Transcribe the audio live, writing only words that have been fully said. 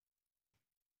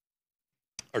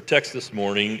Our text this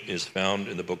morning is found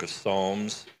in the book of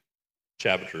Psalms,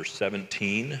 chapter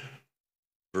 17,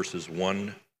 verses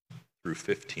 1 through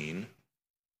 15.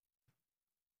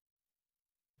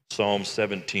 Psalm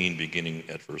 17, beginning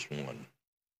at verse 1.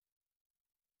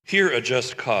 Hear a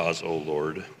just cause, O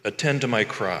Lord. Attend to my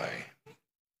cry.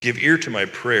 Give ear to my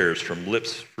prayers from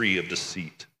lips free of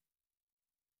deceit.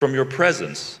 From your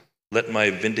presence, let my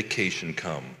vindication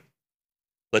come.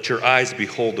 Let your eyes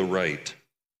behold the right.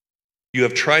 You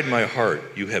have tried my heart.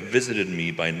 You have visited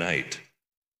me by night.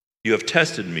 You have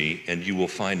tested me, and you will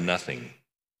find nothing.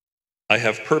 I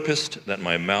have purposed that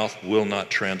my mouth will not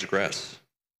transgress.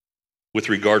 With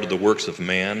regard to the works of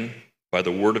man, by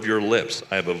the word of your lips,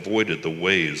 I have avoided the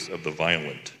ways of the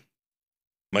violent.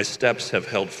 My steps have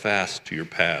held fast to your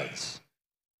paths.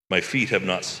 My feet have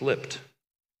not slipped.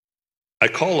 I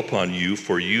call upon you,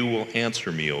 for you will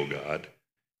answer me, O God.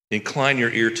 Incline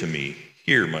your ear to me.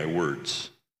 Hear my words.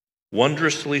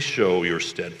 Wondrously show your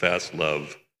steadfast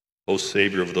love, O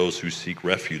Savior of those who seek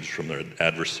refuge from their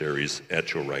adversaries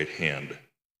at your right hand.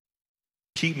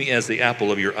 Keep me as the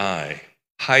apple of your eye.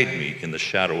 Hide me in the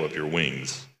shadow of your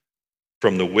wings.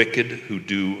 From the wicked who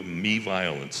do me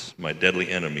violence, my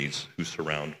deadly enemies who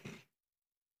surround me.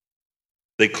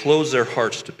 They close their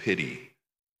hearts to pity.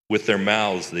 With their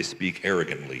mouths they speak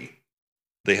arrogantly.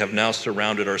 They have now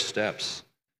surrounded our steps.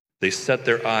 They set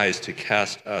their eyes to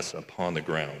cast us upon the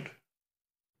ground.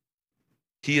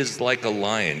 He is like a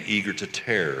lion eager to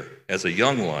tear, as a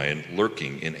young lion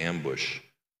lurking in ambush.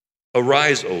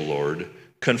 Arise, O Lord,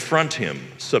 confront him,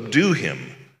 subdue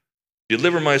him.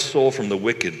 Deliver my soul from the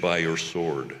wicked by your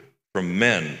sword, from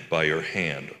men by your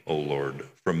hand, O Lord,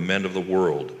 from men of the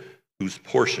world, whose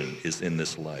portion is in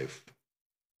this life.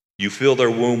 You fill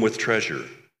their womb with treasure.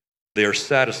 They are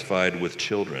satisfied with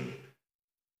children,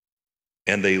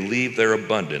 and they leave their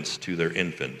abundance to their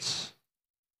infants.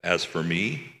 As for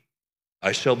me,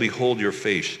 I shall behold your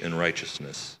face in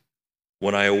righteousness.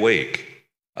 When I awake,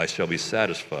 I shall be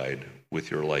satisfied with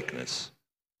your likeness.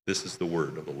 This is the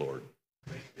word of the Lord.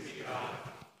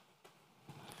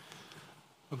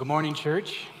 Well, good morning,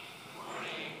 church.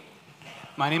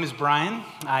 My name is Brian.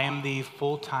 I am the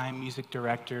full-time music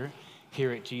director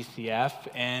here at GCF,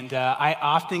 and I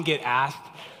often get asked,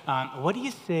 what do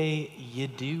you say you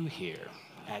do here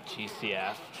at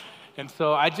GCF? And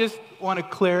so I just want to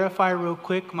clarify real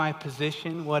quick my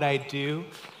position, what I do.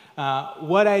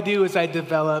 What I do is I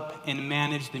develop and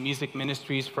manage the music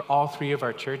ministries for all three of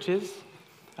our churches.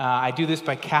 I do this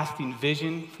by casting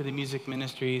vision for the music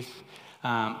ministries,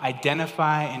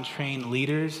 identify and train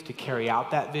leaders to carry out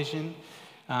that vision,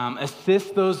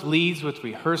 assist those leads with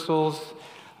rehearsals,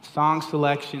 song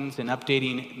selections, and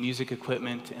updating music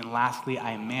equipment, and lastly,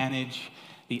 I manage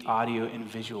the audio and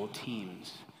visual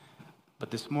teams. But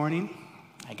this morning,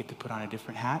 I get to put on a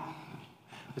different hat.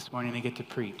 This morning, I get to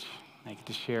preach. I get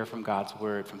to share from God's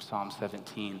word from Psalm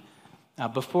 17. Now,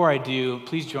 before I do,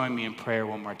 please join me in prayer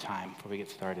one more time before we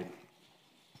get started.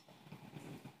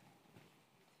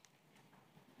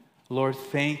 Lord,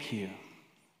 thank you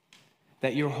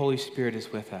that your Holy Spirit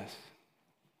is with us.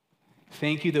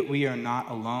 Thank you that we are not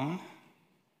alone.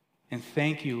 And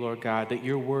thank you, Lord God, that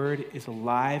your word is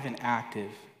alive and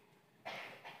active,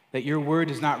 that your word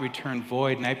does not return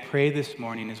void. And I pray this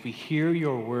morning as we hear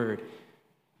your word,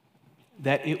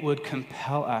 that it would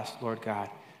compel us, Lord God,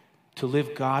 to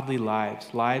live godly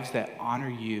lives, lives that honor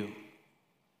you.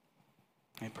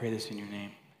 I pray this in your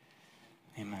name.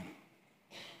 Amen.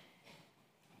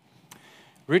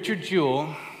 Richard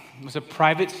Jewell was a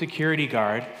private security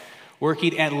guard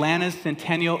working at Atlanta's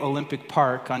Centennial Olympic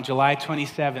Park on July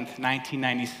 27th,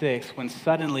 1996, when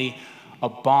suddenly a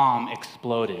bomb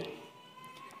exploded.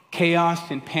 Chaos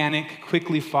and panic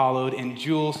quickly followed, and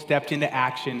Jewell stepped into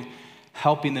action,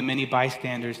 helping the many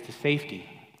bystanders to safety.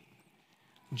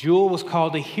 Jewell was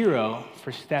called a hero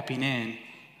for stepping in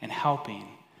and helping,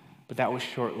 but that was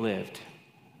short-lived.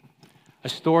 A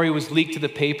story was leaked to the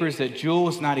papers that Jewell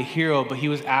was not a hero, but he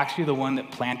was actually the one that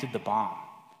planted the bomb.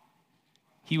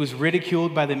 He was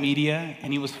ridiculed by the media,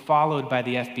 and he was followed by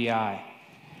the FBI.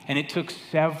 And it took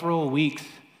several weeks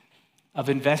of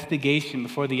investigation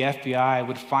before the FBI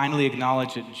would finally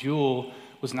acknowledge that Jewell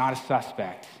was not a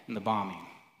suspect in the bombing.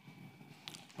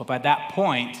 But by that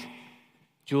point,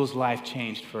 Jewell's life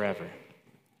changed forever.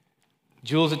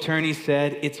 Jewell's attorney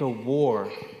said, "It's a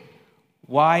war.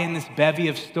 Why in this bevy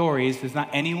of stories does not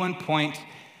anyone point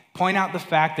out the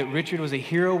fact that Richard was a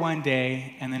hero one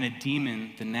day and then a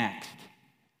demon the next?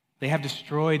 They have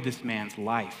destroyed this man's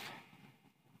life."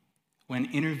 When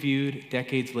interviewed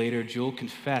decades later, Jewell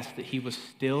confessed that he was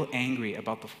still angry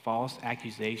about the false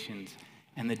accusations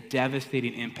and the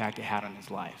devastating impact it had on his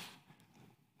life.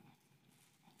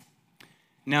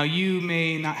 Now, you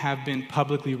may not have been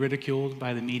publicly ridiculed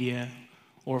by the media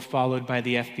or followed by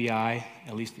the FBI,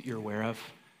 at least that you're aware of,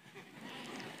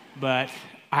 but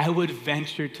I would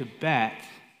venture to bet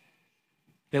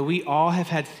that we all have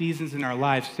had seasons in our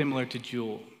lives similar to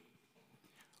Jewel,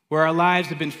 where our lives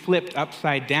have been flipped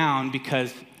upside down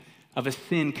because of a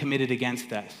sin committed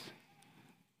against us.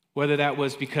 Whether that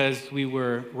was because we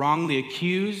were wrongly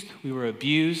accused, we were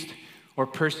abused, or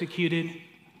persecuted,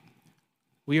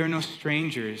 we are no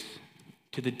strangers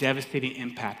to the devastating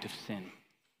impact of sin.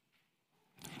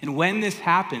 And when this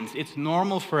happens, it's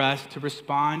normal for us to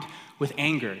respond with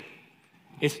anger.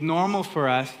 It's normal for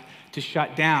us to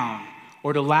shut down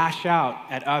or to lash out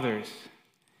at others.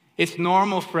 It's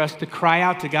normal for us to cry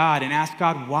out to God and ask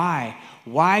God, why?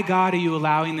 Why, God, are you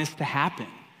allowing this to happen?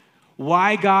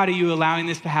 Why, God, are you allowing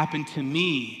this to happen to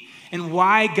me? And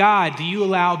why, God, do you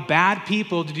allow bad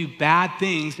people to do bad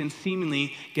things and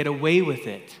seemingly get away with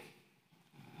it?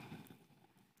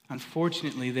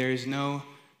 Unfortunately, there is no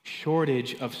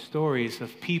shortage of stories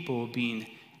of people being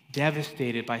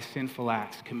devastated by sinful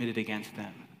acts committed against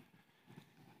them.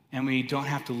 And we don't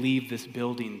have to leave this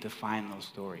building to find those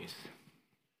stories.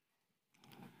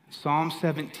 Psalm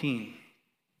 17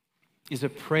 is a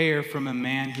prayer from a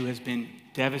man who has been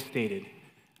devastated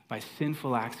by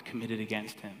sinful acts committed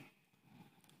against him.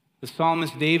 The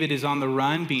psalmist David is on the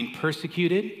run, being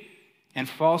persecuted and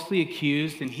falsely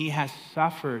accused, and he has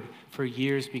suffered for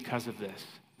years because of this.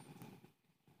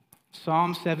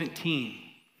 Psalm 17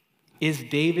 is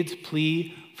David's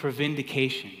plea for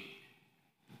vindication.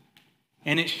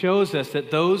 And it shows us that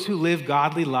those who live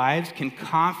godly lives can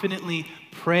confidently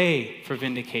pray for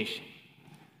vindication.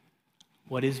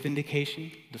 What is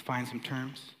vindication? Define some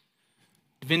terms.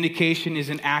 Vindication is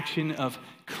an action of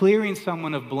clearing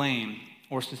someone of blame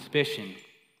or suspicion.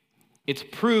 It's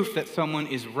proof that someone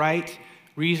is right,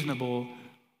 reasonable,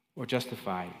 or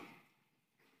justified.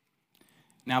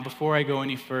 Now, before I go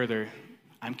any further,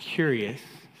 I'm curious,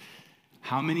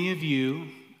 how many of you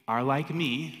are like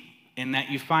me in that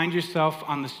you find yourself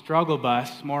on the struggle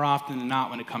bus more often than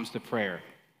not when it comes to prayer?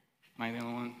 Am I the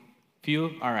only one?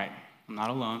 Few? All right, I'm not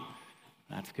alone.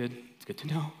 That's good. It's good to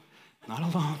know. I'm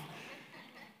not alone.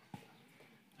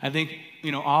 I think,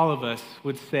 all of us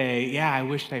would say, yeah, I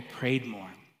wished I prayed more.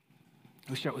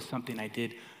 I wish that was something I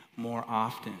did more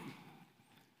often.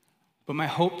 But my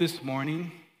hope this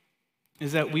morning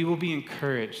is that we will be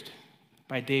encouraged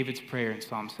by David's prayer in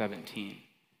Psalm 17.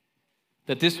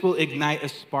 That this will ignite a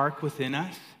spark within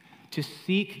us to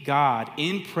seek God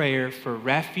in prayer for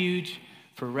refuge,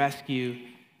 for rescue,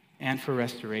 and for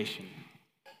restoration.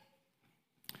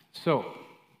 So,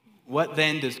 what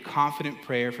then does confident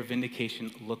prayer for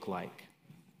vindication look like?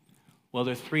 Well,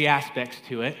 there are three aspects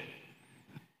to it,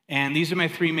 and these are my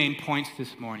three main points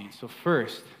this morning. So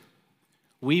first,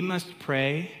 we must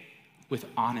pray with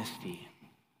honesty.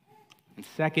 And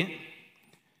second,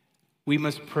 we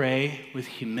must pray with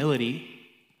humility.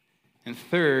 And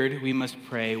third, we must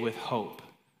pray with hope.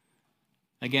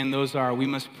 Again, those are, we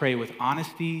must pray with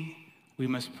honesty, we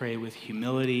must pray with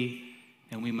humility,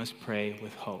 and we must pray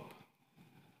with hope.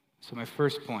 So my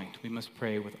first point, we must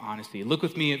pray with honesty. Look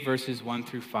with me at verses 1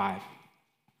 through 5.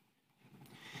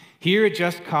 Hear a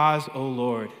just cause, O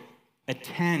Lord.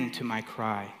 Attend to my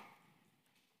cry.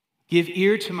 Give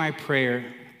ear to my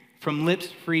prayer from lips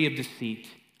free of deceit.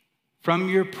 From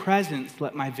your presence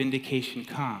let my vindication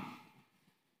come.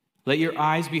 Let your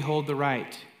eyes behold the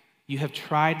right. You have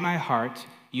tried my heart.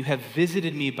 You have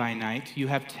visited me by night. You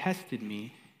have tested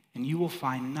me, and you will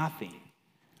find nothing.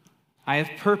 I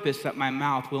have purposed that my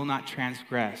mouth will not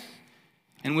transgress.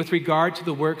 And with regard to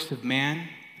the works of man,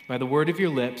 by the word of your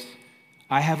lips,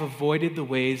 I have avoided the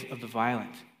ways of the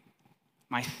violent.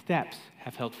 My steps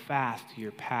have held fast to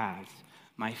your paths.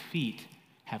 My feet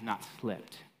have not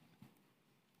slipped.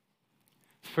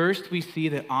 First, we see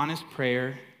that honest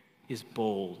prayer is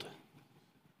bold.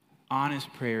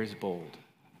 Honest prayer is bold.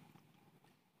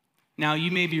 Now,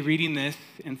 you may be reading this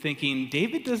and thinking,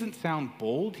 David doesn't sound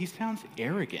bold, he sounds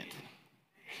arrogant.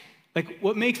 Like,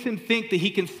 what makes him think that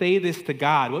he can say this to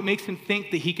God? What makes him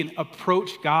think that he can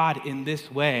approach God in this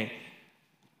way?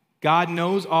 God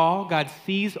knows all, God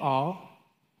sees all.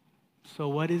 So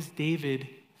what is David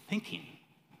thinking?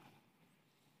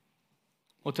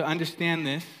 Well, to understand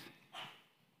this,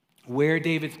 where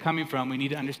David's coming from, we need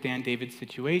to understand David's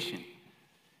situation.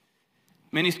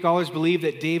 Many scholars believe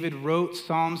that David wrote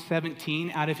Psalm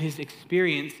 17 out of his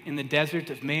experience in the desert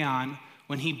of Maon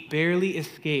when he barely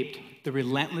escaped the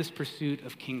relentless pursuit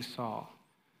of King Saul.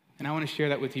 And I want to share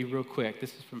that with you real quick.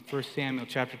 This is from 1 Samuel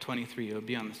chapter 23. It'll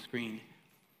be on the screen.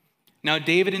 Now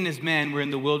David and his men were in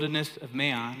the wilderness of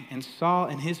Maon, and Saul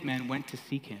and his men went to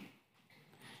seek him.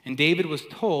 And David was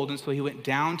told, and so he went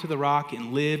down to the rock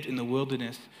and lived in the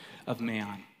wilderness of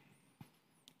Maon.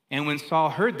 And when Saul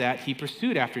heard that, he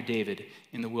pursued after David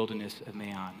in the wilderness of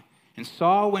Maon. And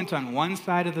Saul went on one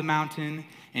side of the mountain,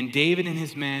 and David and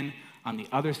his men on the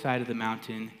other side of the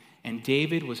mountain, and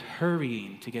David was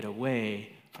hurrying to get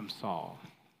away from Saul.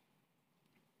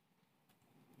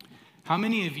 How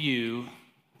many of you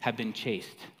have been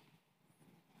chased?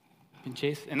 Been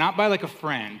chased? And not by like a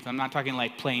friend. I'm not talking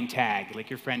like playing tag, like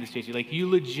your friend is chasing you. Like you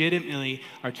legitimately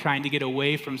are trying to get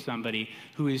away from somebody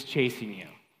who is chasing you.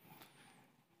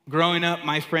 Growing up,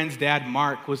 my friend's dad,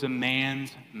 Mark, was a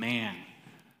man's man.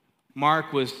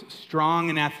 Mark was strong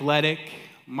and athletic.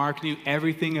 Mark knew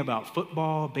everything about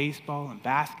football, baseball, and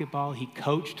basketball. He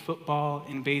coached football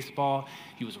and baseball.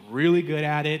 He was really good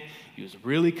at it. He was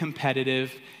really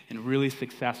competitive and really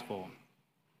successful.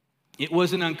 It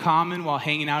wasn't uncommon while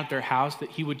hanging out at their house that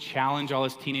he would challenge all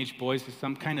his teenage boys to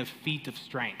some kind of feat of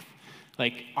strength,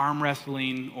 like arm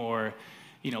wrestling or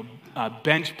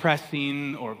bench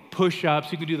pressing or push-ups.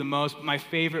 Who could do the most? My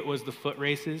favorite was the foot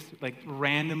races. Like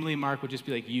randomly, Mark would just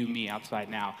be like, you, me, outside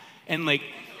now. And like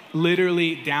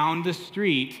literally down the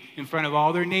street in front of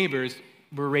all their neighbors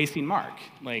were racing Mark.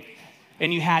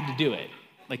 And you had to do it.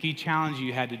 Like he challenged you,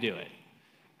 you had to do it.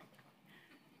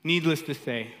 Needless to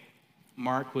say,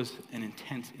 Mark was an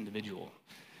intense individual.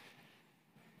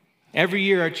 Every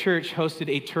year our church hosted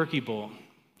a turkey bowl,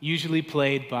 usually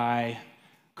played by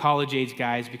college-age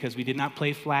guys because we did not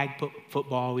play flag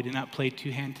football, we did not play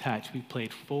two-hand touch, we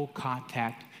played full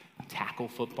contact tackle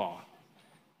football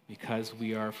because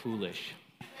we are foolish.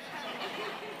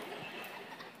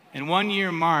 And one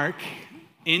year Mark,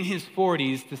 in his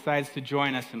 40s, decides to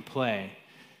join us and play.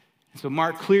 And so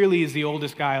Mark clearly is the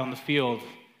oldest guy on the field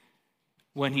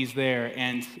when he's there.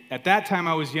 And at that time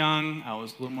I was young, I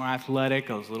was a little more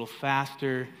athletic, I was a little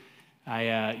faster.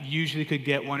 I usually could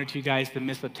get one or two guys to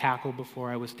miss a tackle before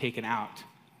I was taken out.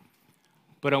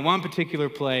 But on one particular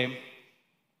play,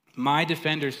 my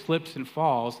defender slips and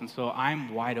falls, and so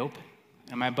I'm wide open.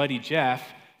 And my buddy Jeff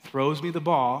throws me the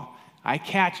ball, I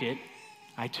catch it,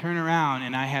 I turn around,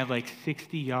 and I have like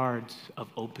 60 yards of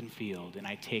open field, and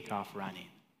I take off running.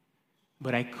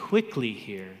 But I quickly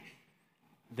hear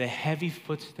the heavy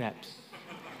footsteps,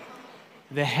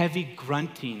 the heavy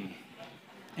grunting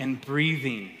and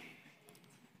breathing.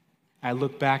 I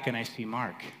look back and I see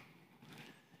Mark.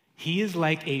 He is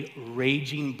like a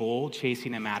raging bull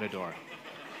chasing a matador.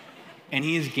 And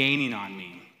he is gaining on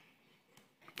me.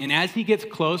 And as he gets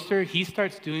closer, he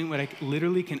starts doing what I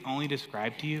literally can only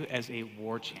describe to you as a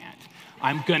war chant.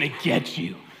 I'm gonna get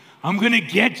you. I'm gonna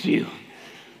get you.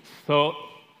 So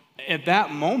at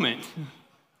that moment,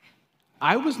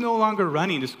 I was no longer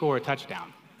running to score a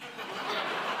touchdown.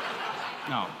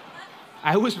 No,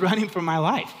 I was running for my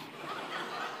life.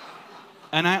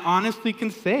 And I honestly can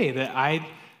say that I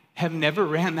have never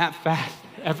ran that fast,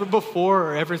 ever before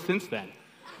or ever since then.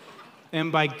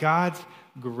 And by God's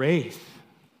grace,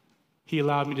 he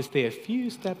allowed me to stay a few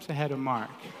steps ahead of Mark.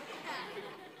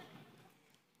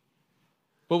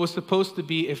 What was supposed to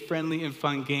be a friendly and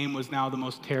fun game was now the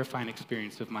most terrifying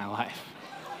experience of my life.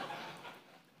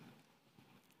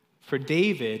 For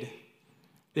David,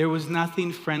 there was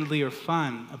nothing friendly or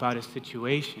fun about his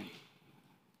situation.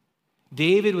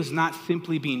 David was not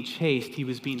simply being chased, he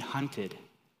was being hunted.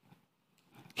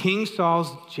 King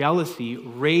Saul's jealousy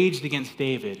raged against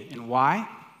David. And why?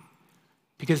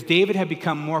 Because David had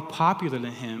become more popular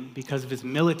than him because of his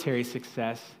military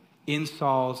success in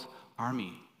Saul's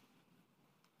army.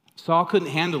 Saul couldn't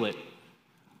handle it.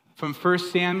 From 1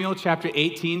 Samuel chapter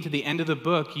 18 to the end of the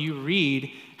book, you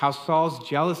read how Saul's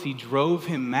jealousy drove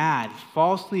him mad,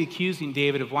 falsely accusing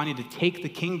David of wanting to take the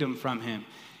kingdom from him,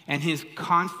 and his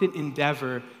constant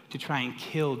endeavor to try and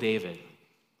kill David.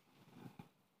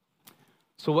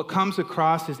 So what comes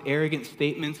across as arrogant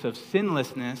statements of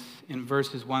sinlessness in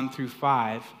verses 1 through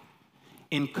 5,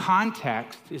 in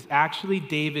context is actually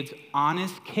David's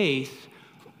honest case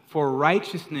for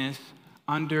righteousness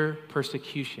under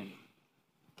persecution.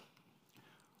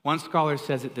 One scholar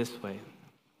says it this way: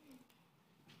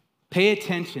 pay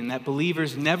attention that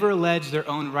believers never allege their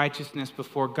own righteousness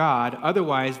before God,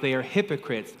 otherwise they are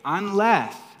hypocrites,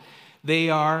 unless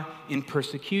they are in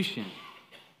persecution.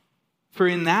 For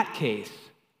in that case,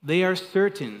 they are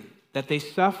certain that they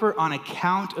suffer on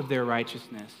account of their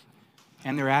righteousness,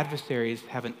 and their adversaries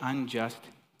have an unjust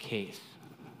case.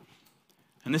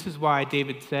 And this is why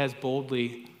David says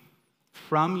boldly,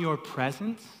 "From your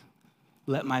presence,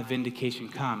 let my vindication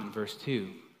come," in verse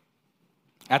 2.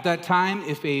 At that time,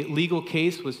 if a legal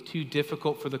case was too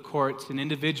difficult for the courts, an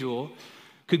individual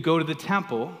could go to the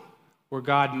temple where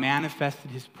God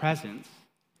manifested his presence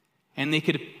and they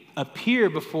could appear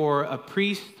before a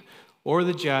priest or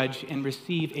the judge and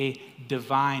receive a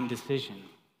divine decision.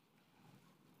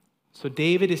 So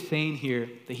David is saying here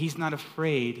that he's not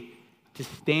afraid to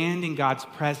stand in God's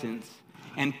presence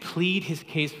and plead his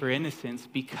case for innocence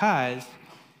because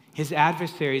his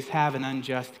adversaries have an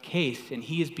unjust case and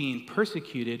he is being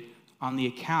persecuted on the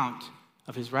account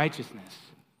of his righteousness.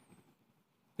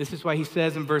 This is why he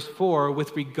says in verse 4,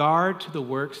 with regard to the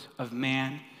works of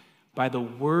man, by the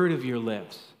word of your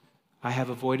lips, I have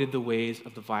avoided the ways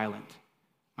of the violent.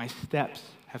 My steps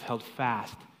have held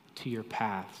fast to your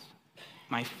paths.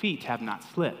 My feet have not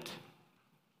slipped.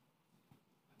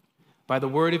 By the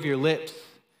word of your lips,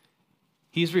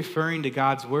 he's referring to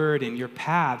God's word, and your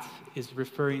paths is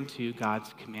referring to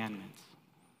God's commandments.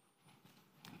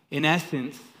 In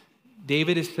essence,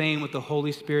 David is saying what the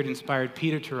Holy Spirit inspired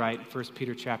Peter to write in 1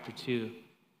 Peter chapter 2.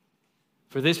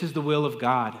 For this is the will of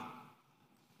God,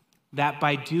 that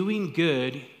by doing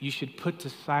good you should put to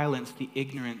silence the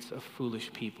ignorance of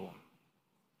foolish people.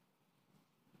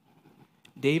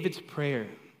 David's prayer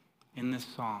in this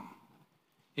psalm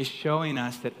is showing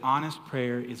us that honest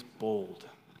prayer is bold.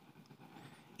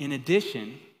 In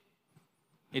addition,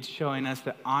 it's showing us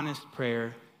that honest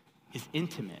prayer is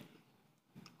intimate.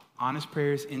 Honest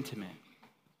prayer is intimate.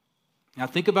 Now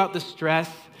think about the stress,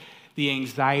 the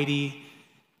anxiety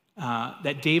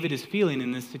that David is feeling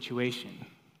in this situation.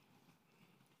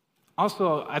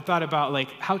 Also, I thought about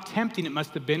how tempting it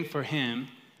must have been for him,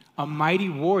 a mighty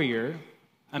warrior,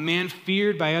 a man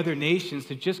feared by other nations,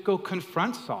 to just go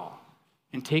confront Saul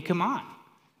and take him on.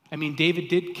 I mean, David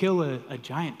did kill a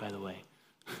giant, by the way.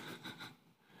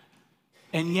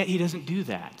 And yet he doesn't do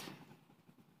that.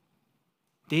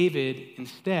 David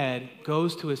instead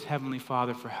goes to his heavenly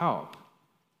Father for help.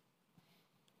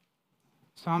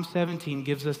 Psalm 17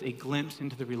 gives us a glimpse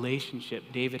into the relationship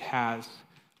David has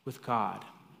with God.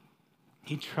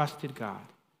 He trusted God.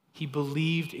 He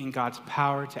believed in God's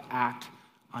power to act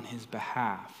on his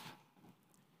behalf.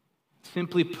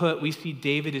 Simply put, we see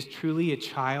David as truly a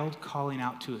child calling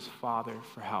out to his father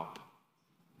for help.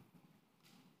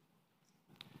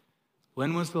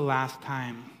 When was the last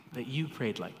time that you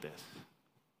prayed like this?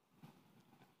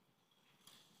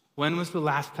 When was the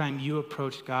last time you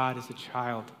approached God as a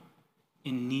child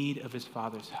in need of his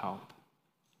father's help?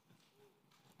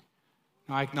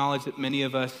 Now, I acknowledge that many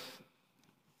of us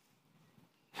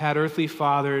had earthly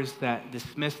fathers that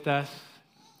dismissed us,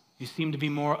 who seemed to be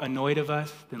more annoyed of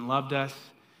us than loved us,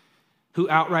 who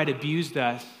outright abused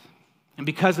us. And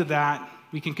because of that,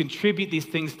 we can contribute these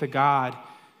things to God,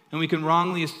 and we can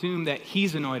wrongly assume that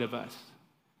he's annoyed of us,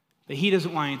 that he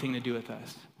doesn't want anything to do with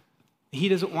us, that he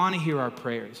doesn't want to hear our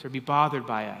prayers or be bothered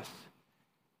by us.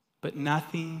 But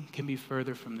nothing can be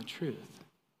further from the truth.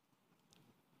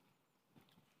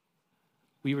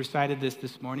 We recited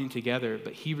this morning together,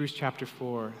 but Hebrews chapter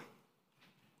 4,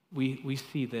 we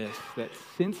see this, that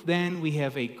since then we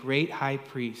have a great high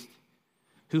priest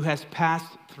who has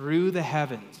passed through the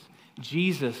heavens,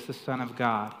 Jesus, the Son of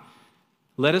God.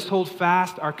 Let us hold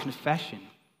fast our confession.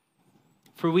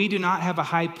 For we do not have a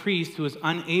high priest who is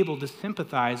unable to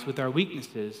sympathize with our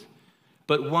weaknesses,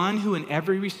 but one who in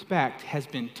every respect has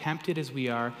been tempted as we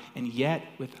are, and yet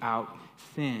without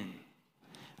sin.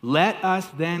 Let us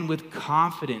then with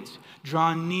confidence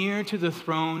draw near to the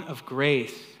throne of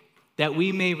grace, that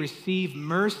we may receive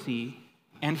mercy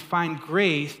and find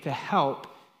grace to help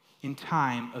in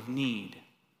time of need.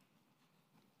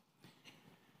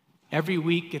 Every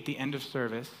week at the end of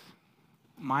service,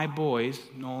 my boys,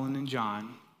 Nolan and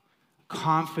John,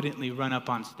 confidently run up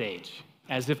on stage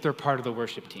as if they're part of the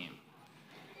worship team.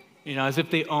 As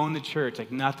if they own the church,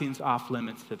 like nothing's off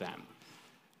limits to them.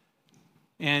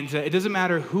 And it doesn't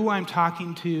matter who I'm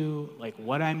talking to, like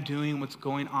what I'm doing, what's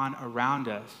going on around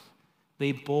us.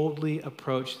 They boldly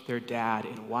approach their dad.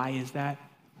 And why is that?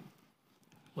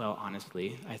 Well,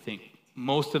 honestly, I think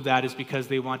most of that is because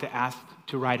they want to ask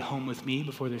to ride home with me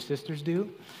before their sisters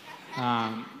do.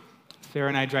 Sarah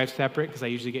and I drive separate because I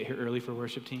usually get here early for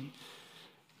worship team.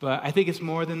 But I think it's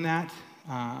more than that.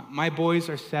 My boys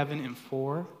are 7 and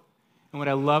 4. And what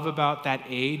I love about that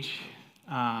age,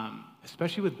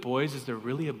 especially with boys, is they're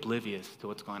really oblivious to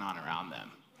what's going on around them.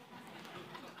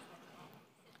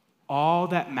 All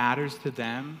that matters to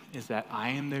them is that I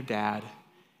am their dad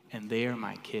and they are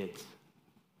my kids.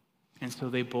 And so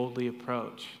they boldly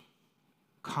approach,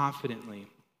 confidently,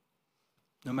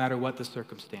 no matter what the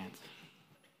circumstance.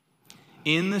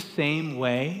 In the same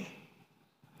way,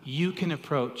 you can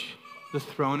approach the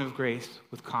throne of grace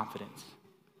with confidence.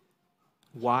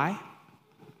 Why?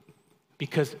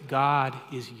 Because God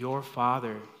is your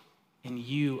Father and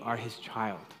you are his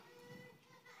child.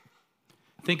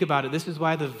 Think about it. This is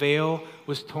why the veil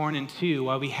was torn in two,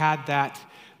 why we had that,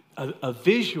 a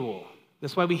visual.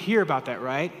 That's why we hear about that,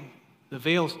 right? The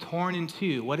veil's torn in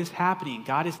two. What is happening?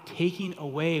 God is taking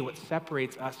away what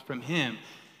separates us from him.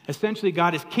 Essentially,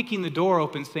 God is kicking the door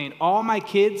open, saying, all my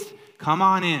kids, come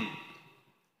on in.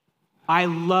 I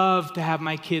love to have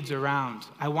my kids around.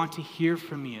 I want to hear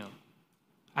from you.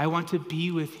 I want to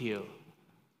be with you.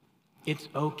 It's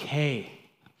okay.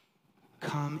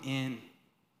 Come in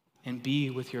and be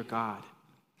with your God.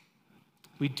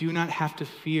 We do not have to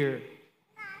fear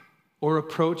or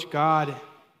approach God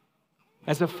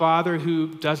as a father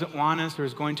who doesn't want us or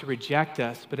is going to reject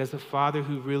us, but as a father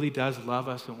who really does love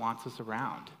us and wants us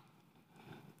around.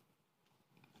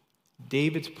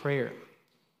 David's prayer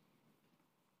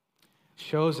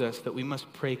shows us that we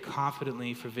must pray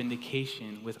confidently for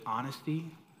vindication with honesty.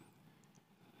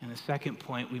 And the second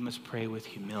point, we must pray with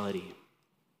humility.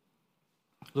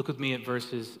 Look with me at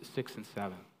verses 6 and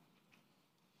 7.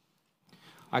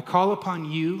 I call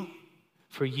upon you,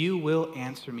 for you will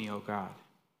answer me, O God.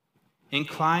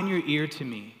 Incline your ear to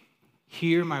me.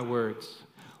 Hear my words.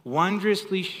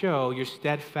 Wondrously show your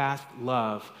steadfast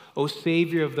love, O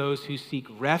Savior of those who seek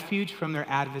refuge from their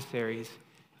adversaries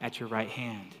at your right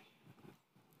hand.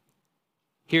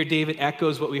 Here David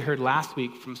echoes what we heard last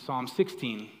week from Psalm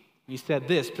 16. He said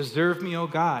this, preserve me, O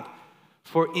God,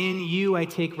 for in you I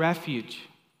take refuge.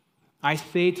 I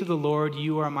say to the Lord,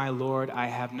 you are my Lord. I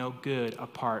have no good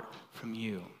apart from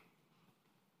you.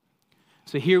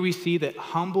 So here we see that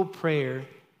humble prayer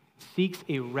seeks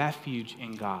a refuge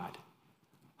in God.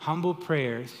 Humble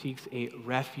prayer seeks a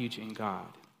refuge in God.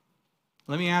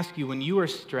 Let me ask you, when you are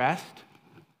stressed,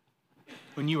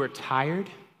 when you are tired,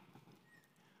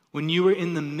 when you are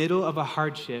in the middle of a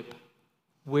hardship,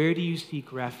 where do you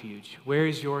seek refuge? Where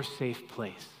is your safe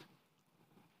place?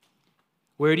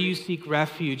 Where do you seek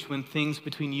refuge when things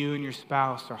between you and your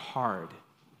spouse are hard?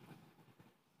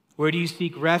 Where do you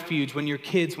seek refuge when your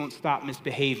kids won't stop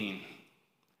misbehaving?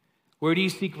 Where do you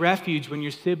seek refuge when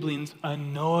your siblings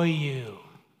annoy you?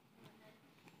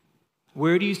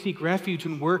 Where do you seek refuge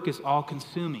when work is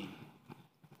all-consuming?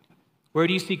 Where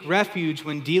do you seek refuge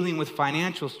when dealing with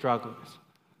financial struggles?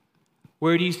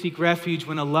 Where do you seek refuge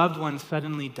when a loved one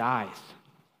suddenly dies?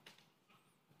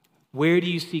 Where do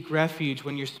you seek refuge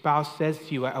when your spouse says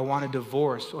to you, I want a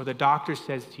divorce, or the doctor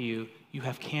says to you, you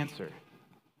have cancer?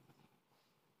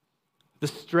 The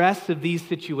stress of these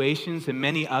situations and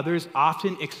many others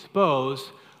often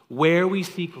expose where we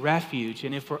seek refuge.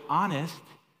 And if we're honest,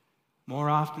 more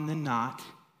often than not,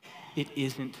 it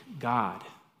isn't God.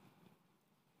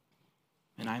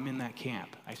 And I'm in that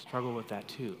camp. I struggle with that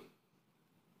too.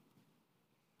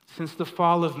 Since the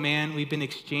fall of man, we've been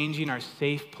exchanging our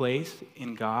safe place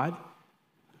in God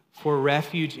for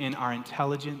refuge in our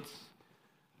intelligence,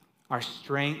 our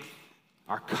strength,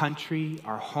 our country,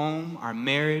 our home, our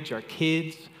marriage, our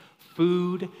kids,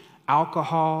 food,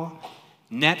 alcohol,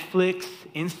 Netflix,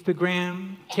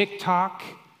 Instagram, TikTok,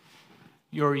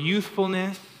 your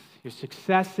youthfulness, your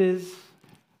successes,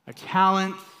 our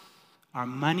talents, our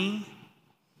money.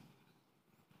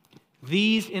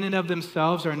 These in and of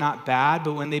themselves are not bad,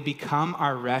 but when they become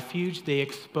our refuge, they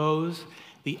expose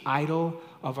the idol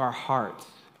of our hearts.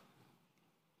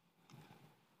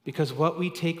 Because what we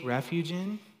take refuge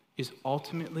in is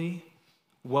ultimately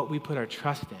what we put our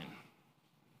trust in.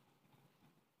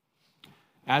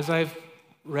 As I've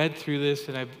read through this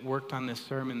and I've worked on this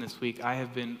sermon this week, I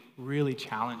have been really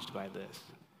challenged by this.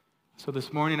 So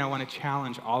this morning I want to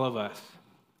challenge all of us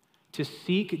to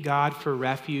seek God for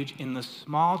refuge in the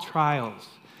small trials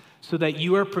so that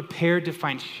you are prepared to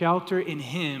find shelter in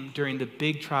Him during the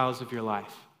big trials of your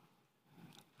life.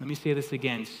 Let me say this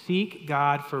again. Seek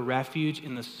God for refuge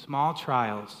in the small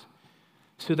trials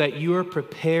so that you are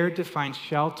prepared to find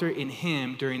shelter in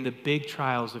Him during the big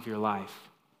trials of your life.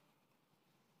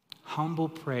 Humble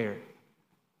prayer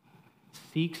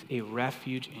seeks a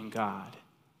refuge in God.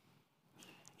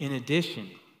 In addition,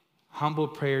 humble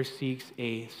prayer seeks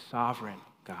a sovereign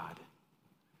God.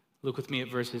 Look with me at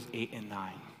verses 8 and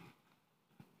 9.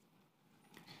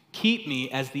 Keep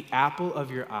me as the apple of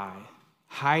your eye.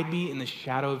 Hide me in the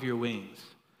shadow of your wings.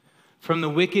 From the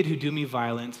wicked who do me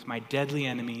violence, my deadly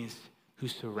enemies who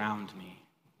surround me.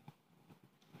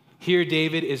 Here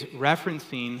David is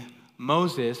referencing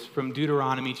Moses from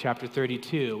Deuteronomy chapter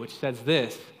 32, which says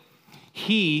this: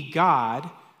 He, God,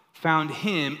 found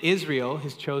him, Israel,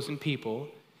 his chosen people,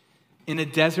 in a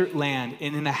desert land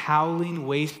and in a howling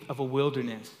waste of a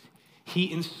wilderness.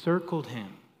 He encircled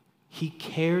him. He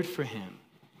cared for him.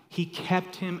 He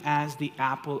kept him as the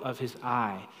apple of his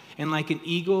eye. And like an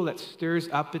eagle that stirs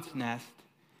up its nest,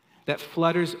 that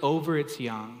flutters over its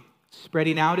young,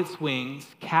 Spreading out its wings,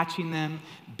 catching them,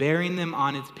 bearing them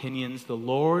on its pinions, the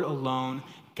Lord alone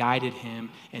guided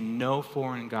him, and no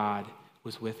foreign god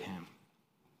was with him.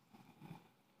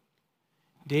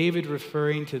 David,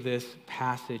 referring to this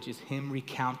passage, is him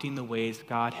recounting the ways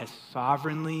God has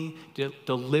sovereignly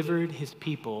delivered his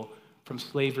people from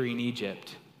slavery in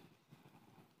Egypt.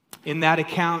 In that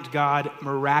account, God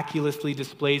miraculously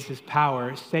displays his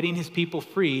power, setting his people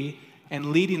free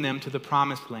and leading them to the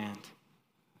promised land.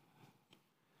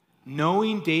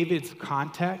 Knowing David's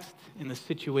context and the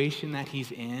situation that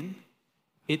he's in,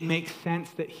 it makes sense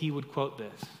that he would quote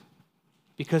this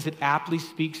because it aptly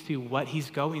speaks to what he's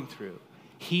going through.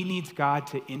 He needs God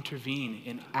to intervene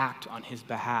and act on his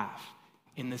behalf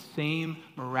in the same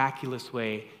miraculous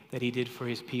way that he did for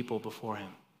his people before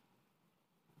him.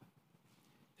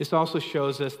 This also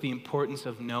shows us the importance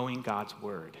of knowing God's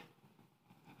word.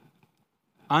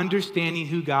 Understanding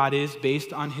who God is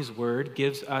based on his word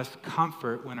gives us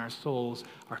comfort when our souls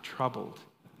are troubled,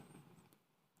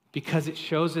 because it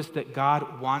shows us that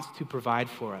God wants to provide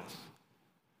for us.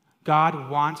 God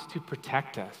wants to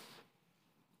protect us.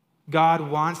 God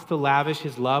wants to lavish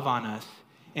his love on us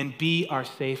and be our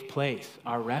safe place,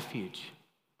 our refuge.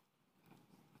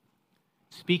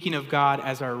 Speaking of God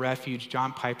as our refuge,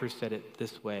 John Piper said it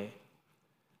this way: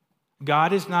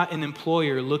 God is not an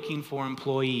employer looking for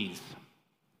employees.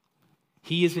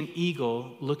 He is an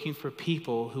eagle looking for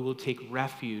people who will take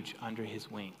refuge under his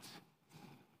wings.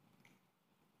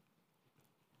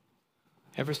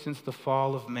 Ever since the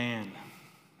fall of man,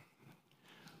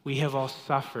 we have all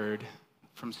suffered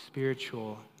from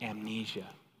spiritual amnesia.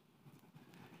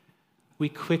 We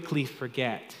quickly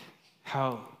forget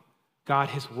how God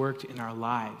has worked in our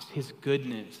lives, his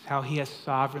goodness, how he has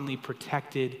sovereignly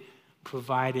protected,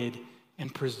 provided,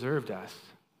 and preserved us.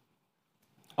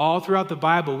 All throughout the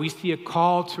Bible, we see a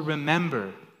call to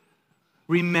remember.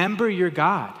 Remember your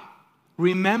God.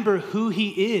 Remember who he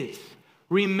is.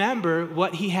 Remember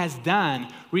what he has done.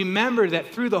 Remember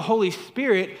that through the Holy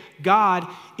Spirit, God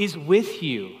is with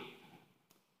you.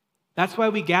 That's why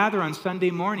we gather on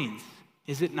Sunday mornings,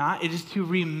 is it not? It is to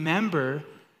remember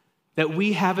that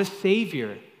we have a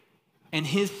Savior and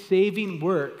his saving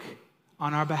work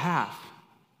on our behalf.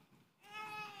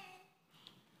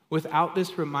 Without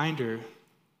this reminder,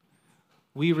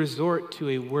 we resort to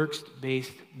a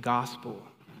works-based gospel,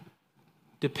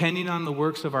 depending on the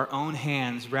works of our own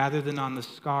hands rather than on the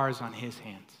scars on his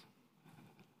hands.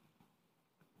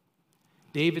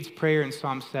 David's prayer in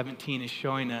Psalm 17 is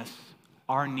showing us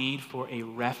our need for a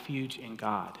refuge in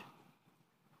God.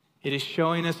 It is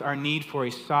showing us our need for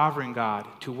a sovereign God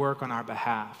to work on our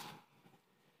behalf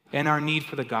and our need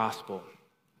for the gospel.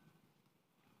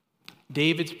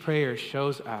 David's prayer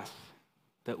shows us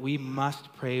that we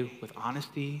must pray with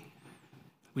honesty,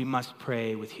 we must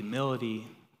pray with humility,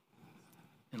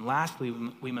 and lastly,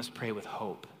 we must pray with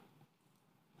hope.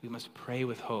 We must pray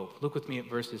with hope. Look with me at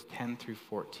verses 10 through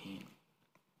 14.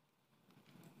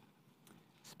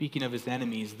 Speaking of his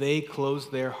enemies, they close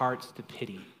their hearts to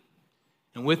pity,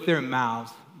 and with their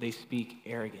mouths they speak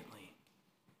arrogantly.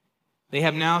 They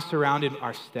have now surrounded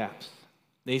our steps.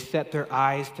 They set their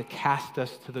eyes to cast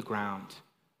us to the ground.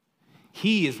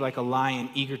 He is like a lion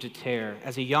eager to tear,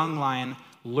 as a young lion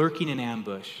lurking in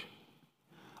ambush.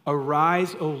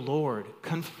 Arise, O Lord,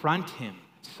 confront him,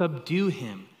 subdue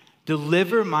him.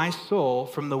 Deliver my soul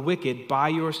from the wicked by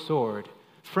your sword,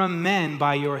 from men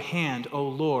by your hand, O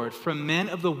Lord, from men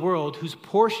of the world whose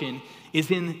portion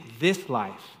is in this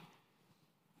life.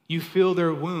 You fill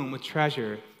their womb with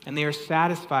treasure, and they are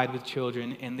satisfied with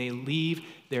children, and they leave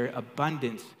their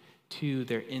abundance to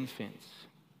their infants.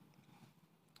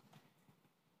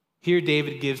 Here,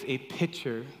 David gives a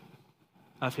picture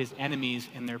of his enemies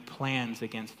and their plans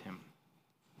against him.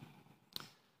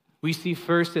 We see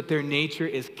first that their nature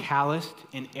is calloused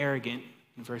and arrogant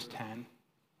in verse 10.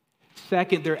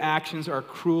 Second, their actions are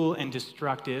cruel and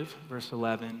destructive, verse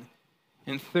 11.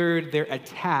 And third, their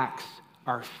attacks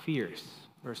are fierce,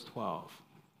 verse 12.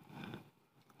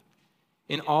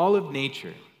 In all of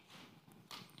nature,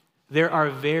 there are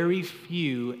very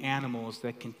few animals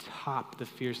that can top the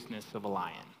fierceness of a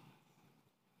lion.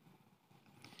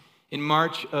 In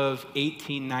March of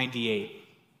 1898,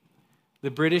 the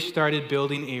British started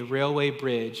building a railway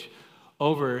bridge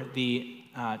over the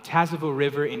Tazavo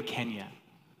River in Kenya.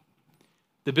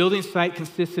 The building site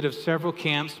consisted of several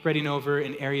camps spreading over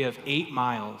an area of 8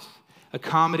 miles,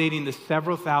 accommodating the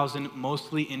several thousand,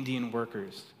 mostly Indian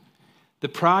workers. The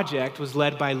project was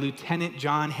led by Lieutenant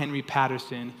John Henry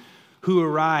Patterson, who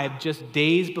arrived just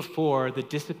days before the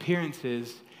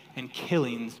disappearances and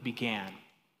killings began.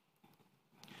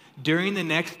 During the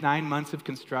next 9 months of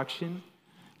construction,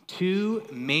 2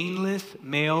 maneless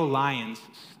male lions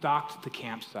stalked the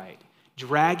campsite,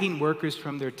 dragging workers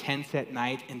from their tents at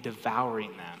night and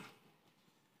devouring them.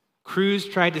 Crews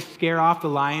tried to scare off the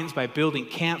lions by building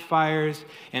campfires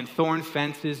and thorn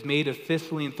fences made of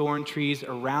thistle and thorn trees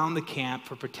around the camp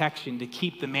for protection to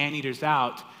keep the man-eaters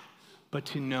out, but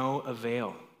to no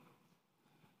avail.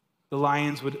 The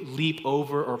lions would leap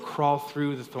over or crawl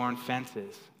through the thorn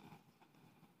fences.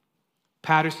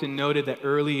 Patterson noted that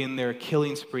early in their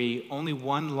killing spree, only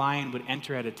one lion would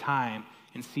enter at a time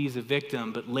and seize a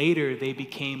victim, but later they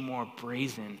became more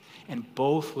brazen, and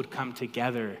both would come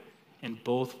together and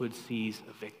both would seize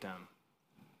a victim.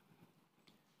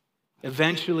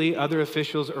 Eventually, other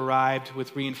officials arrived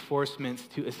with reinforcements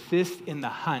to assist in the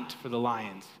hunt for the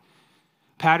lions.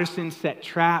 Patterson set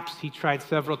traps. He tried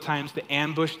several times to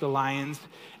ambush the lions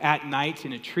at night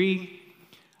in a tree,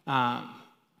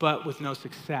 but with no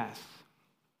success.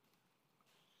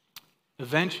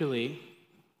 Eventually,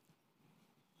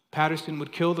 Patterson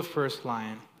would kill the first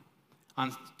lion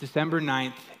on December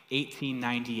 9th,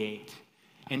 1898.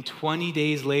 And 20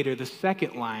 days later, the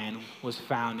second lion was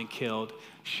found and killed,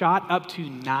 shot up to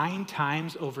 9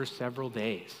 times over several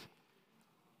days.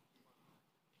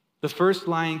 The first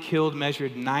lion killed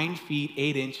measured 9 feet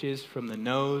 8 inches from the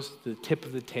nose to the tip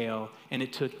of the tail, and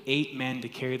it took 8 men to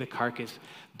carry the carcass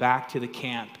back to the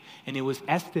camp. And it was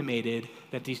estimated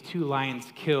that these 2 lions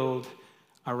killed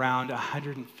around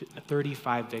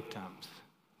 135 victims.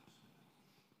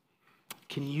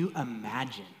 Can you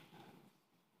imagine?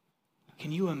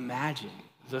 Can you imagine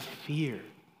the fear,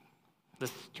 the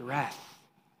stress,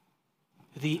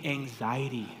 the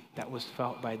anxiety that was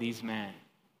felt by these men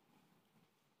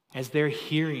as they're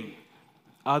hearing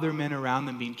other men around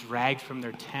them being dragged from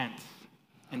their tents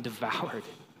and devoured,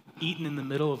 eaten in the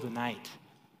middle of the night?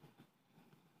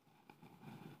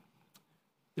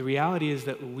 The reality is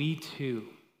that we too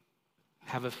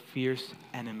have a fierce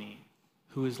enemy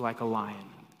who is like a lion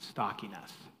stalking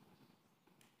us.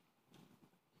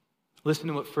 Listen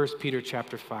to what 1 Peter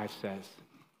chapter 5 says.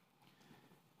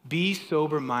 Be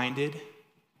sober-minded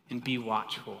and be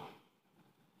watchful.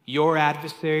 Your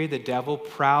adversary, the devil,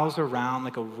 prowls around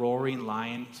like a roaring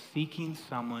lion, seeking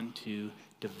someone to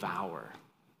devour.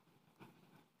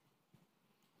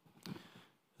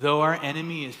 Though our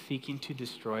enemy is seeking to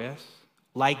destroy us,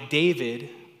 like David,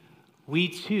 we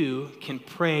too can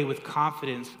pray with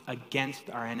confidence against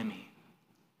our enemy.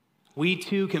 We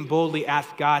too can boldly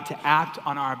ask God to act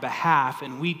on our behalf,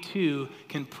 and we too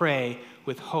can pray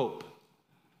with hope.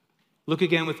 Look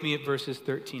again with me at verses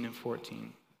 13 and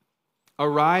 14.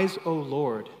 Arise, O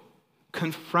Lord,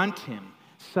 confront him,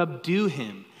 subdue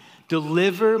him,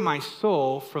 deliver my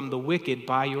soul from the wicked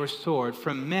by your sword,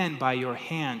 from men by your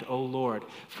hand, O Lord,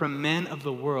 from men of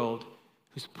the world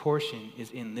whose portion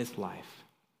is in this life.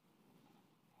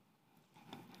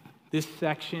 This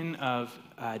section of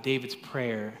David's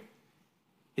prayer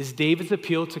is David's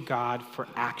appeal to God for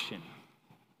action.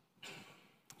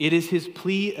 It is his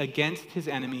plea against his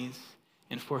enemies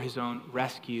and for his own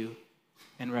rescue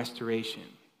and restoration.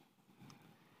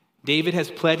 David has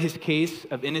pled his case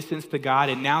of innocence to God,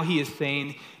 and now he is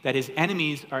saying that his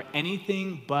enemies are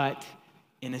anything but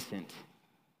innocent.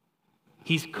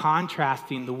 He's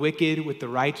contrasting the wicked with the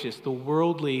righteous, the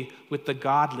worldly with the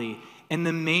godly, and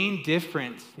the main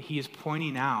difference he is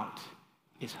pointing out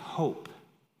is hope.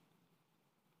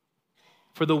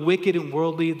 For the wicked and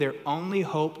worldly, their only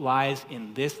hope lies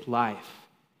in this life.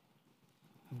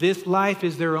 This life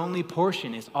is their only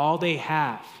portion, is all they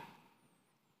have.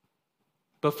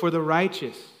 But for the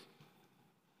righteous,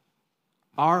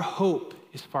 our hope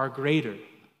is far greater.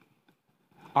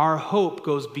 Our hope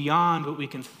goes beyond what we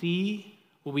can see,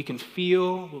 what we can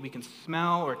feel, what we can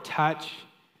smell or touch.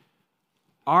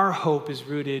 Our hope is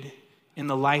rooted in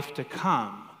the life to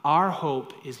come. Our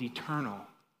hope is eternal.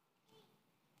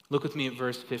 Look with me at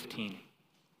verse 15.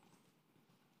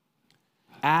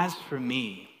 As for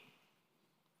me,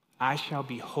 I shall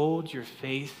behold your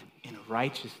face in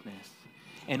righteousness,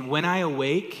 and when I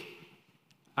awake,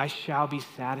 I shall be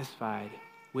satisfied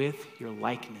with your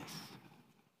likeness.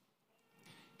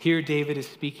 Here David is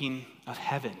speaking of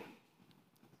heaven.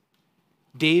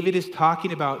 David is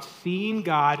talking about seeing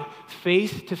God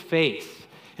face to face,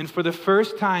 and for the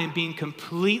first time being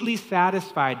completely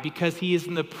satisfied because he is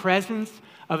in the presence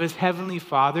of his heavenly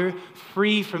Father,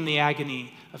 free from the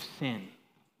agony of sin.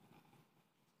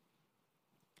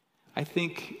 I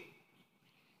think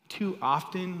too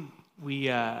often we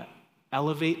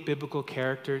elevate biblical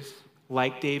characters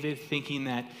like David, thinking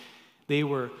that they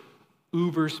were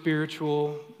uber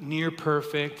spiritual, near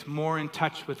perfect, more in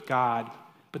touch with God,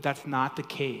 but that's not the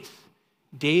case.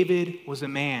 David was a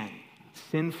man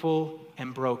sinful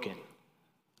and broken.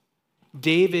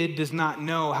 David does not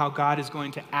know how God is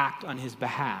going to act on his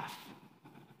behalf.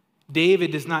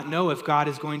 David does not know if God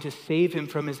is going to save him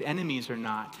from his enemies or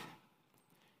not.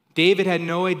 David had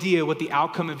no idea what the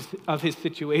outcome of his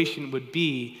situation would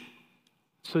be.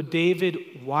 So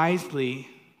David wisely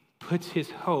puts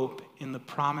his hope in the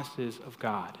promises of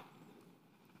God.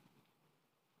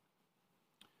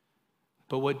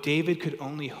 But what David could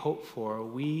only hope for,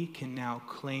 we can now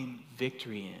claim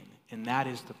victory in, and that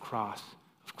is the cross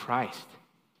of Christ.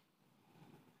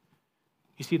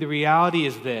 You see, the reality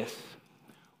is this: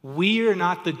 we are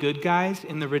not the good guys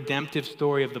in the redemptive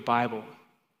story of the Bible.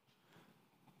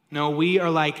 No, we are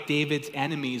like David's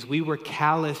enemies. We were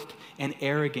calloused and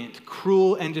arrogant,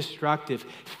 cruel and destructive,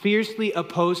 fiercely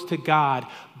opposed to God,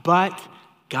 but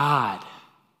God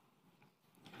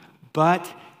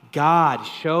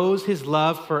shows his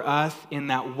love for us in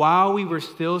that while we were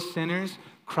still sinners,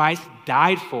 Christ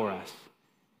died for us.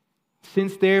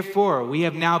 Since therefore we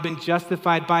have now been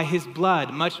justified by his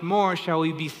blood, much more shall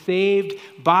we be saved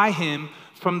by him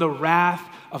from the wrath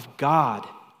of God.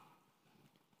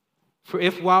 For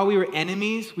if while we were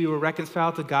enemies, we were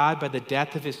reconciled to God by the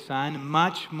death of his Son,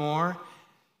 much more,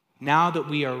 now that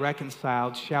we are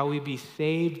reconciled, shall we be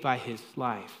saved by his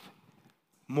life.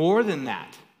 More than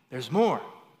that, there's more.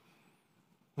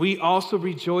 We also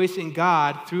rejoice in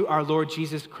God through our Lord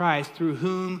Jesus Christ, through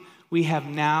whom we have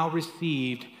now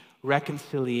received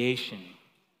reconciliation.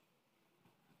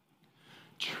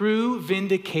 True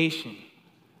vindication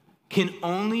can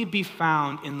only be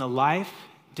found in the life,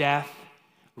 death,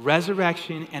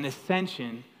 resurrection, and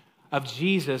ascension of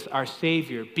Jesus, our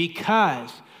Savior,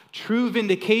 because true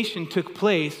vindication took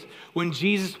place when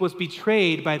Jesus was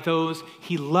betrayed by those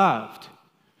he loved.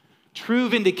 True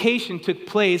vindication took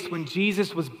place when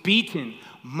Jesus was beaten,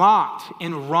 mocked,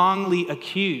 and wrongly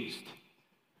accused.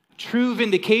 True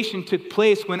vindication took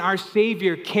place when our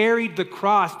Savior carried the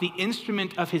cross, the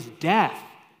instrument of his death.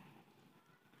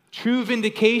 True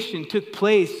vindication took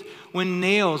place when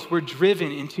nails were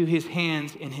driven into his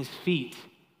hands and his feet.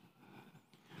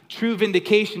 True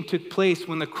vindication took place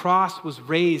when the cross was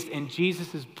raised and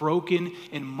Jesus' broken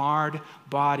and marred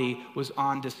body was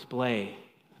on display.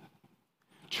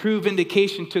 True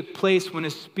vindication took place when a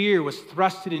spear was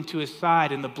thrusted into his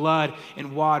side and the blood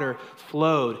and water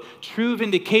flowed. True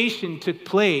vindication took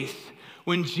place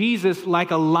when Jesus,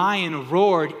 like a lion,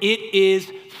 roared, "It is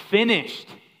finished."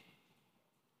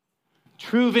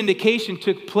 True vindication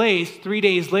took place 3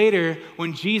 days later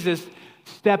when Jesus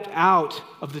stepped out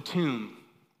of the tomb.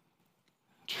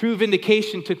 True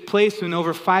vindication took place when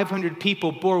over 500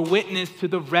 people bore witness to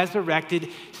the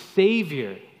resurrected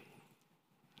Savior.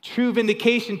 True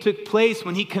vindication took place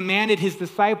when he commanded his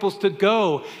disciples to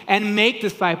go and make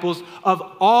disciples of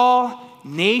all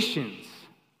nations.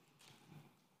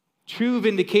 True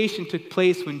vindication took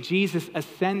place when Jesus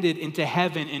ascended into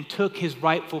heaven and took his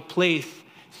rightful place,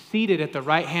 seated at the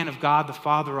right hand of God the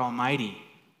Father Almighty.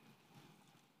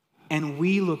 And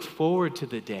we look forward to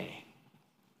the day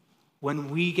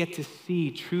when we get to see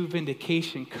true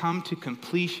vindication come to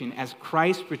completion as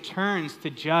Christ returns to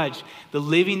judge the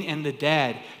living and the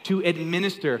dead, to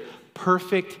administer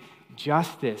perfect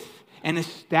justice and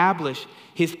establish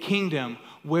his kingdom,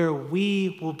 where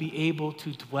we will be able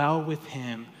to dwell with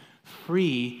him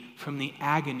free from the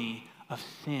agony of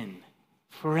sin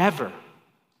forever.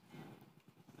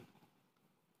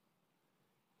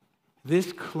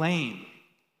 This claim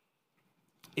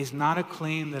is not a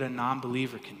claim that a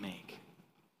non-believer can make.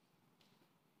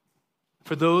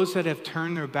 For those that have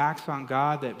turned their backs on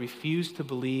God, that refuse to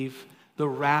believe, the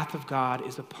wrath of God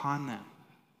is upon them.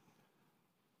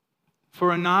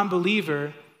 For a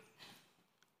non-believer,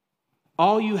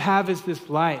 all you have is this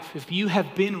life. If you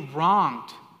have been wronged,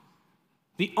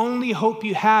 the only hope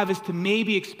you have is to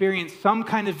maybe experience some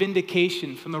kind of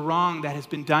vindication from the wrong that has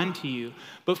been done to you.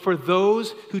 But for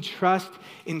those who trust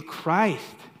in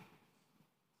Christ,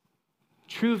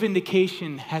 true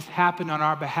vindication has happened on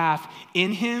our behalf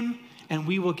in him, and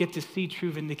we will get to see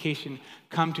true vindication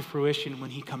come to fruition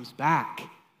when he comes back.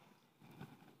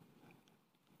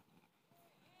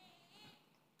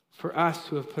 For us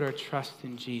who have put our trust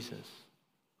in Jesus,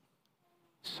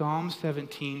 Psalm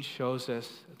 17 shows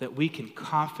us that we can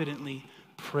confidently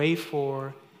pray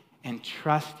for and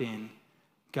trust in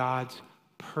God's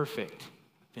perfect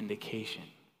vindication.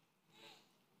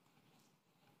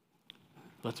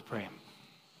 Let's pray.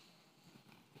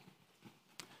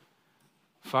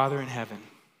 Father in heaven,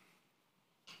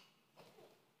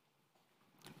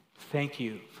 thank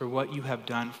you for what you have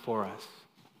done for us.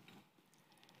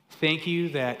 Thank you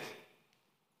that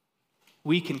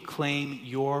we can claim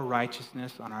your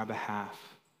righteousness on our behalf.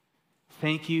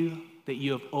 Thank you that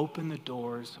you have opened the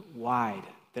doors wide,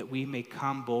 that we may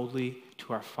come boldly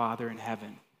to our Father in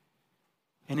heaven.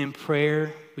 And in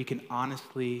prayer, we can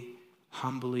honestly,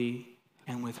 humbly,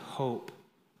 and with hope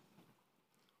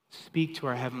speak to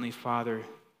our Heavenly Father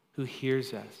who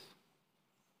hears us.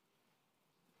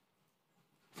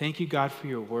 Thank you, God, for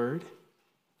your word.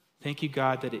 Thank you,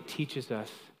 God, that it teaches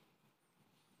us.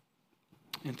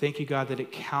 And thank you, God, that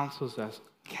it counsels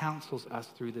us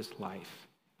through this life.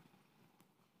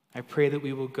 I pray that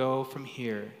we will go from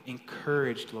here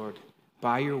encouraged, Lord,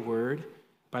 by your word,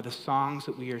 by the songs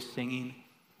that we are singing,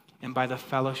 and by the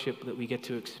fellowship that we get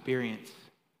to experience,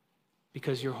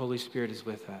 because your Holy Spirit is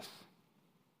with us.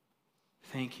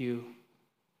 Thank you.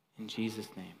 In Jesus'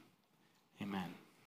 name, amen.